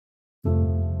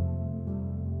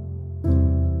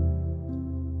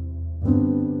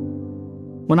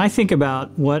When I think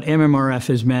about what MMRF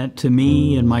has meant to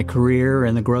me and my career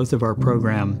and the growth of our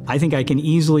program, I think I can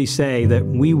easily say that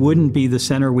we wouldn't be the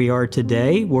center we are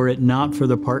today were it not for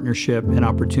the partnership and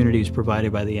opportunities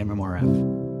provided by the MMRF.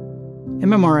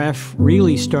 MMRF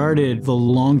really started the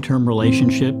long-term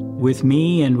relationship with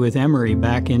me and with Emory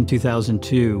back in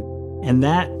 2002. And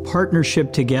that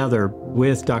partnership together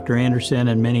with Dr. Anderson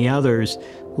and many others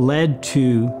led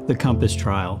to the CoMMpass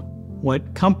trial.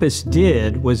 What CoMMpass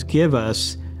did was give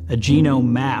us a genome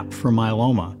map for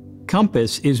myeloma.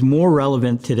 CoMMpass is more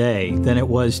relevant today than it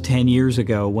was 10 years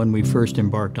ago when we first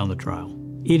embarked on the trial.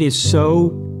 It is so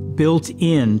built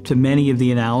into many of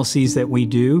the analyses that we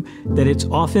do that it's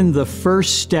often the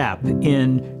first step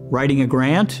in writing a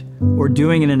grant or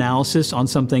doing an analysis on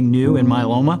something new in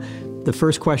myeloma. The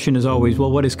first question is always,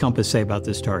 well, what does CoMMpass say about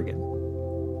this target?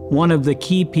 One of the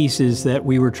key pieces that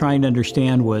we were trying to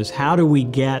understand was how do we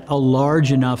get a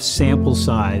large enough sample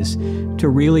size to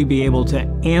really be able to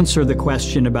answer the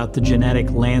question about the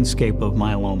genetic landscape of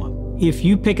myeloma. If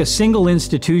you pick a single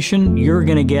institution, you're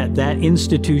going to get that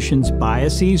institution's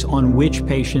biases on which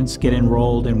patients get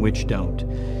enrolled and which don't.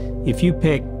 If you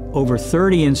pick over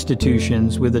 30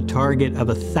 institutions with a target of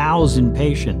 1,000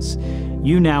 patients,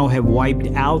 you now have wiped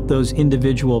out those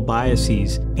individual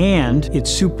biases, and it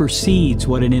supersedes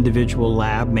what an individual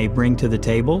lab may bring to the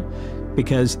table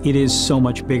because it is so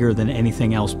much bigger than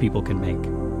anything else people can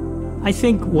make. I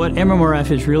think what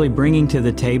MMRF is really bringing to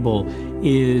the table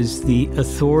is the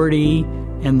authority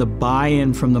and the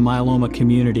buy-in from the myeloma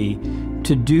community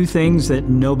to do things that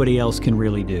nobody else can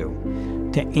really do,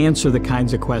 to answer the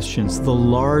kinds of questions, the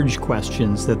large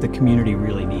questions that the community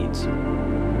really needs.